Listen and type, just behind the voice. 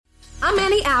I'm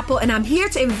Annie Apple, and I'm here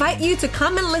to invite you to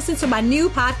come and listen to my new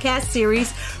podcast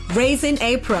series, Raising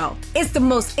a Pro. It's the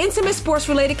most intimate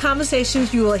sports-related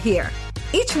conversations you will hear.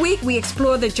 Each week, we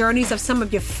explore the journeys of some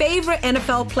of your favorite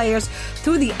NFL players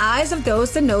through the eyes of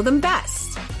those that know them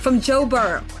best. From Joe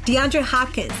Burrow, DeAndre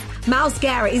Hopkins, Myles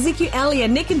Garrett, Ezekiel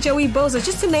Elliott, Nick and Joey Bosa,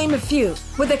 just to name a few.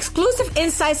 With exclusive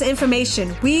insights and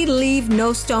information, we leave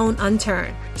no stone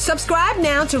unturned. Subscribe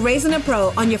now to Raising a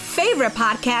Pro on your favorite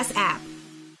podcast app.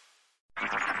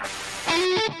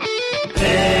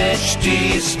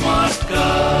 HT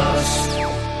Smartcast.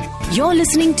 You're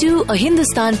listening to a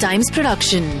Hindustan Times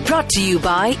production brought to you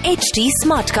by HT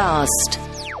Smartcast.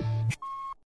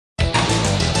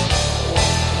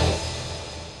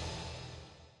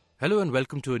 Hello and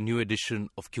welcome to a new edition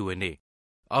of Q&A,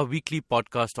 our weekly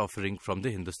podcast offering from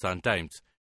the Hindustan Times,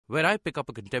 where I pick up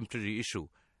a contemporary issue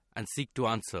and seek to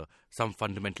answer some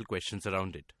fundamental questions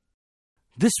around it.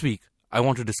 This week, I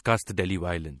want to discuss the Delhi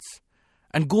violence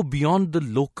and go beyond the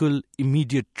local,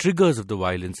 immediate triggers of the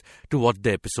violence to what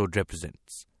the episode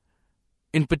represents.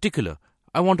 In particular,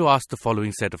 I want to ask the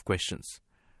following set of questions.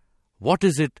 What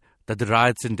is it that the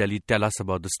riots in Delhi tell us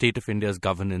about the state of India's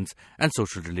governance and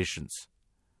social relations?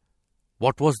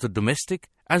 What was the domestic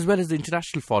as well as the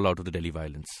international fallout of the Delhi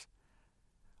violence?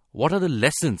 What are the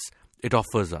lessons it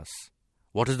offers us?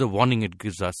 What is the warning it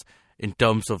gives us in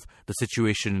terms of the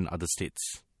situation in other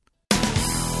states?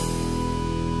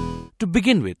 To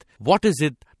begin with, what is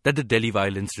it that the Delhi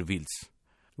violence reveals?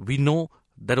 We know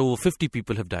that over 50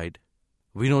 people have died.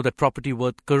 We know that property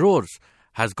worth crores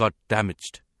has got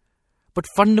damaged. But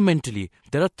fundamentally,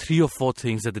 there are 3 or 4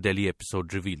 things that the Delhi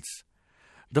episode reveals.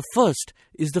 The first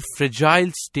is the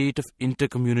fragile state of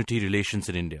inter-community relations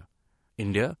in India.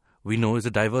 India, we know, is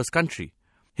a diverse country.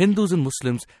 Hindus and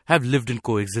Muslims have lived in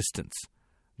coexistence.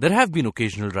 There have been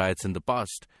occasional riots in the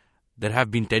past. There have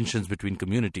been tensions between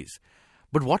communities.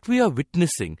 But what we are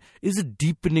witnessing is a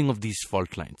deepening of these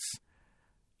fault lines.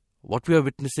 What we are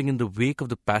witnessing in the wake of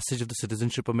the passage of the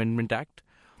Citizenship Amendment Act,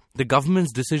 the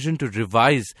government's decision to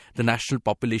revise the National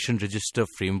Population Register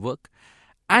framework,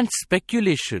 and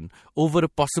speculation over a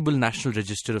possible National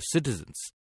Register of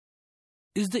Citizens,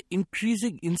 is the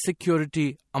increasing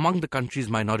insecurity among the country's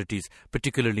minorities,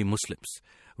 particularly Muslims,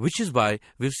 which is why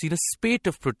we've seen a spate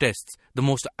of protests, the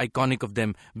most iconic of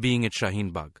them being at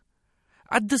Shaheen Bagh.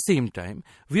 At the same time,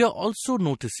 we are also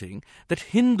noticing that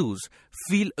Hindus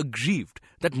feel aggrieved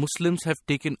that Muslims have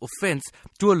taken offense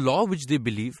to a law which they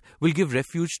believe will give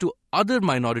refuge to other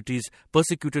minorities,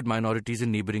 persecuted minorities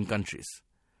in neighboring countries.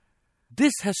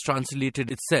 This has translated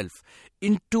itself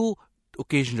into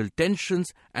occasional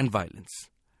tensions and violence.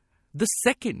 The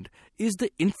second is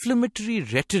the inflammatory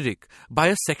rhetoric by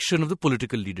a section of the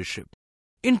political leadership.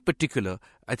 In particular,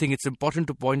 I think it's important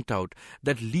to point out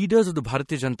that leaders of the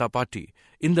Bharatiya Janata Party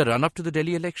in the run-up to the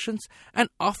Delhi elections and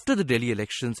after the Delhi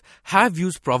elections have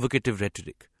used provocative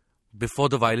rhetoric. Before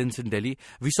the violence in Delhi,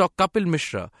 we saw Kapil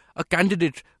Mishra, a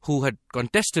candidate who had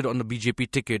contested on the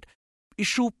BJP ticket,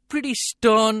 issue pretty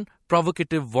stern,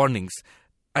 provocative warnings,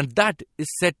 and that is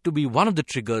said to be one of the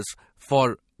triggers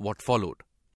for what followed.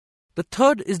 The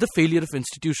third is the failure of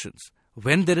institutions.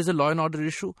 When there is a law and order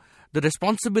issue, the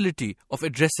responsibility of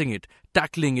addressing it,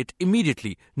 tackling it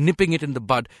immediately, nipping it in the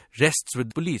bud, rests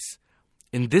with police.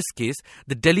 In this case,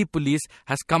 the Delhi police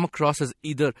has come across as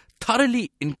either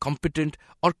thoroughly incompetent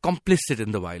or complicit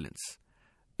in the violence.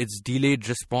 Its delayed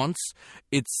response,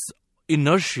 its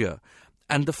inertia,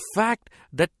 and the fact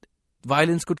that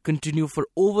violence could continue for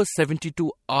over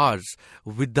 72 hours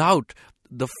without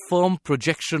the firm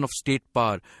projection of state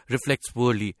power reflects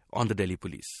poorly on the Delhi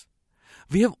police.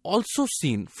 We have also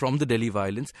seen from the Delhi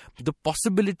violence the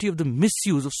possibility of the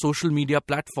misuse of social media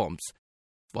platforms,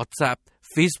 WhatsApp,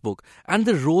 Facebook, and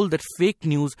the role that fake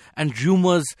news and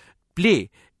rumors play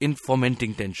in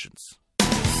fomenting tensions.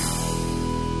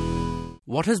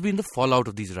 What has been the fallout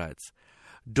of these riots?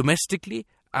 Domestically,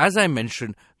 as I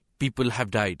mentioned, people have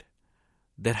died.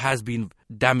 There has been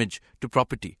damage to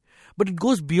property. But it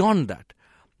goes beyond that.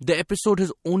 The episode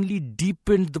has only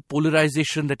deepened the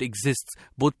polarization that exists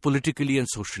both politically and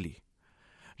socially.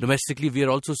 Domestically, we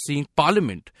are also seeing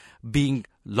Parliament being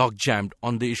logjammed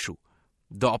on the issue.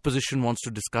 The opposition wants to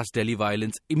discuss Delhi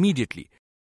violence immediately.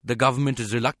 The government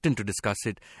is reluctant to discuss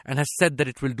it and has said that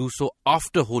it will do so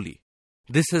after Holi.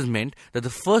 This has meant that the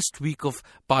first week of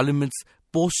Parliament's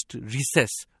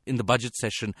post-recess in the budget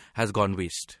session has gone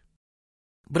waste.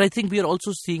 But I think we are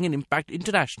also seeing an impact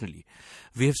internationally.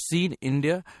 We have seen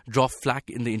India draw flack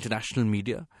in the international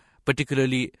media,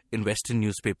 particularly in Western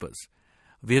newspapers.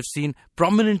 We have seen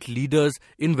prominent leaders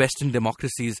in Western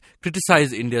democracies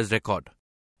criticize India's record.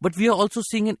 But we are also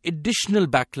seeing an additional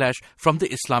backlash from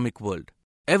the Islamic world.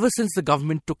 Ever since the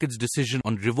government took its decision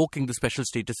on revoking the special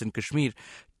status in Kashmir,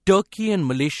 Turkey and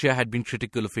Malaysia had been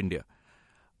critical of India.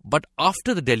 But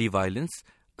after the Delhi violence,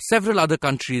 several other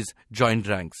countries joined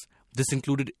ranks. This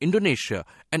included Indonesia,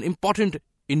 an important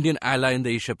Indian ally in the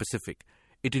Asia Pacific.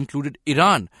 It included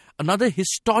Iran, another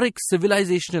historic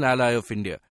civilizational ally of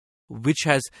India, which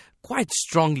has quite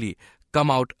strongly come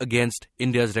out against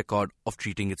India's record of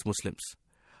treating its Muslims.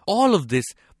 All of this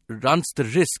runs the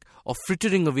risk of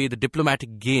frittering away the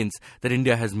diplomatic gains that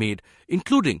India has made,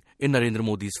 including in Narendra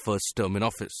Modi's first term in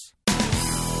office.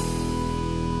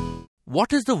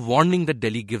 What is the warning that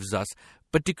Delhi gives us,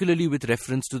 particularly with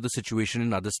reference to the situation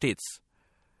in other states?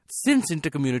 Since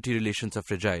intercommunity relations are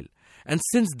fragile, and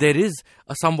since there is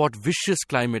a somewhat vicious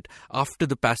climate after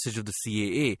the passage of the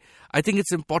CAA, I think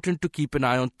it's important to keep an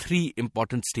eye on 3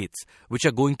 important states which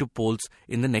are going to polls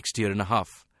in the next year and a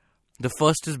half. The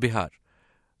first is Bihar.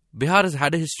 Bihar has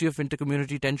had a history of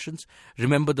intercommunity tensions.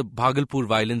 Remember the Bhagalpur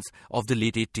violence of the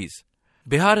late 80s.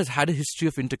 Bihar has had a history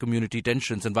of intercommunity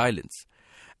tensions and violence.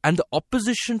 And the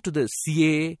opposition to the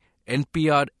CAA,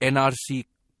 NPR, NRC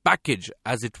package,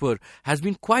 as it were, has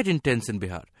been quite intense in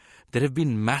Bihar. There have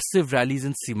been massive rallies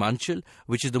in Simanchal,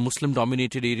 which is the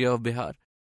Muslim-dominated area of Bihar.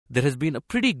 There has been a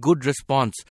pretty good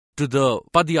response to the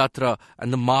Padyatra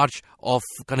and the march of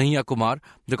Kanhaiya Kumar,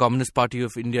 the Communist Party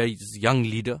of India's young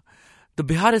leader. The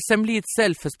Bihar Assembly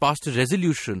itself has passed a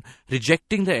resolution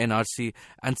rejecting the NRC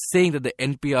and saying that the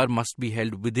NPR must be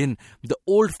held within the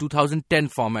old 2010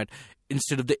 format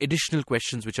instead of the additional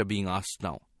questions which are being asked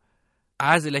now.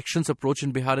 As elections approach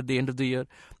in Bihar at the end of the year,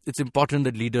 it's important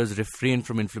that leaders refrain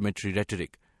from inflammatory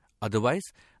rhetoric. Otherwise,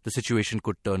 the situation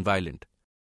could turn violent.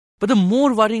 But the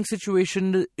more worrying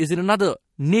situation is in another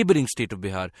neighbouring state of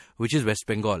Bihar, which is West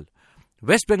Bengal.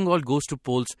 West Bengal goes to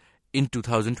polls in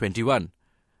 2021.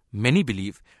 Many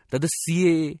believe that the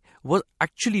CAA was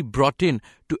actually brought in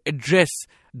to address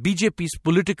BJP's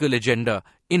political agenda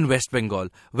in West Bengal,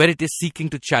 where it is seeking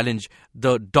to challenge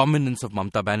the dominance of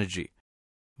Mamata Banerjee.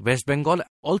 West Bengal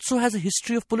also has a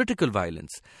history of political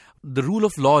violence. The rule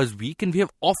of law is weak, and we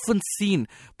have often seen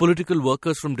political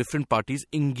workers from different parties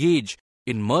engage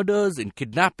in murders, in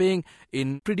kidnapping,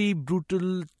 in pretty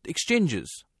brutal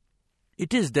exchanges.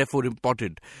 It is therefore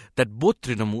important that both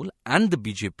Trinamool and the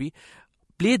BJP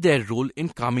play their role in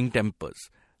calming tempers.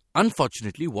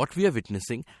 Unfortunately, what we are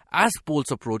witnessing as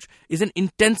polls approach is an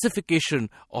intensification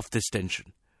of this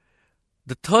tension.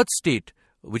 The third state,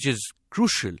 which is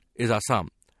crucial, is Assam.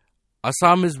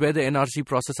 Assam is where the NRC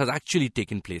process has actually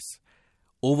taken place.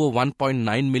 Over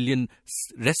 1.9 million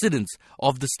residents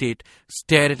of the state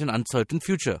stare at an uncertain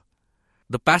future.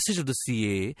 The passage of the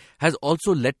CAA has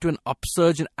also led to an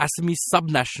upsurge in Assamese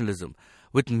subnationalism,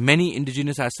 with many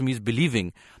indigenous Assamese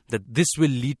believing that this will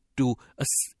lead to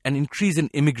an increase in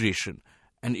immigration,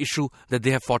 an issue that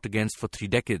they have fought against for 3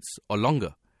 decades or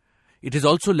longer. It has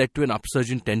also led to an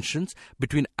upsurge in tensions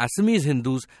between Assamese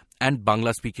Hindus and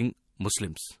Bangla-speaking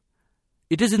Muslims.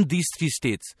 It is in these 3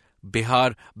 states,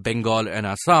 Bihar, Bengal and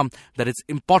Assam, that it's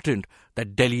important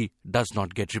that Delhi does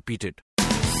not get repeated.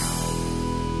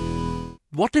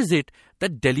 What is it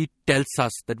that Delhi tells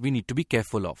us that we need to be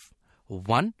careful of?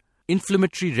 1.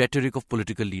 Inflammatory rhetoric of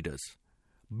political leaders.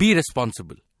 Be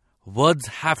responsible. Words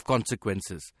have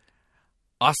consequences.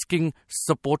 Asking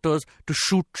supporters to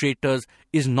shoot traitors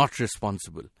is not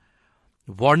responsible.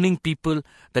 Warning people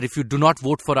that if you do not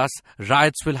vote for us,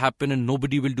 riots will happen and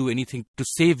nobody will do anything to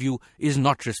save you is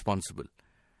not responsible.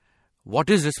 What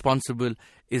is responsible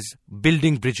is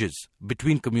building bridges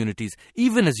between communities,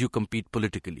 even as you compete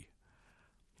politically.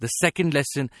 The second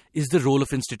lesson is the role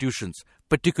of institutions,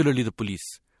 particularly the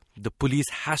police. The police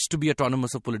has to be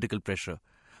autonomous of political pressure.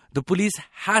 The police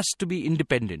has to be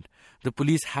independent. The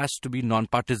police has to be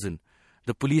non-partisan.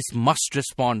 The police must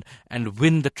respond and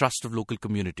win the trust of local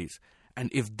communities. And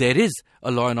if there is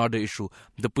a law and order issue,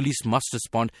 the police must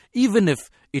respond, even if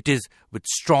it is with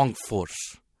strong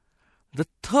force. The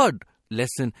third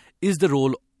lesson is the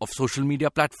role of social media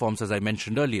platforms, as I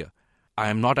mentioned earlier. I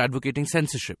am not advocating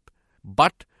censorship,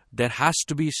 but there has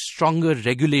to be stronger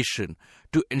regulation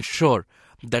to ensure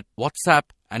that WhatsApp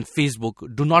and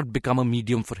Facebook do not become a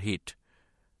medium for hate.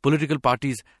 Political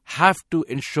parties have to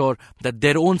ensure that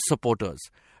their own supporters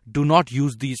do not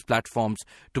use these platforms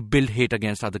to build hate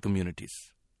against other communities.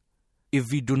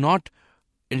 If we do not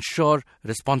ensure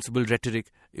responsible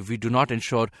rhetoric, if we do not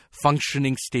ensure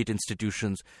functioning state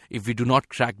institutions, if we do not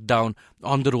crack down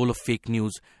on the role of fake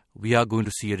news, we are going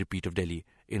to see a repeat of Delhi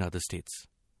in other states.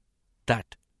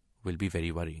 That will be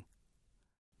very worrying.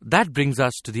 That brings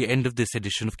us to the end of this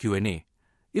edition of Q&A.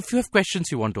 If you have questions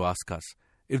you want to ask us,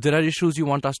 If there are issues you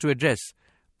want us to address,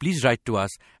 please write to us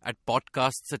at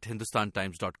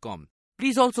podcasts@hindustantimes.com.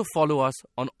 Please also follow us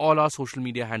on all our social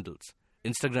media handles,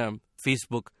 Instagram,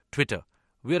 Facebook, Twitter.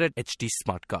 We're at HT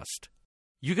Smartcast.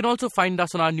 You can also find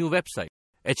us on our new website,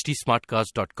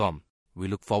 htsmartcast.com. We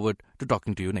look forward to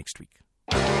talking to you next week.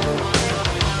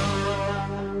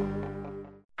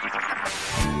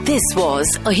 This was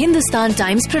a Hindustan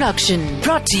Times production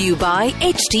brought to you by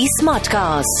HT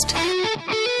Smartcast.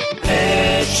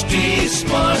 HT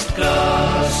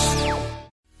Smartcast.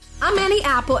 I'm Annie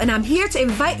Apple, and I'm here to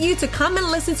invite you to come and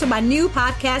listen to my new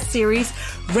podcast series,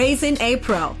 Raising a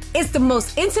Pro. It's the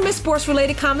most intimate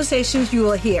sports-related conversations you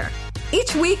will hear.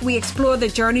 Each week, we explore the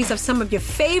journeys of some of your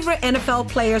favorite NFL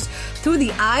players through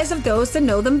the eyes of those that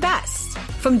know them best.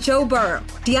 From Joe Burrow,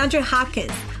 DeAndre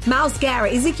Hopkins, Myles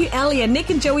Garrett, Ezekiel Elliott, Nick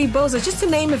and Joey Bosa, just to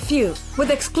name a few. With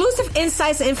exclusive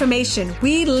insights and information,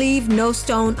 we leave no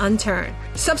stone unturned.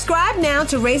 Subscribe now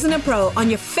to Raising a Pro on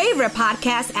your favorite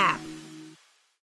podcast app.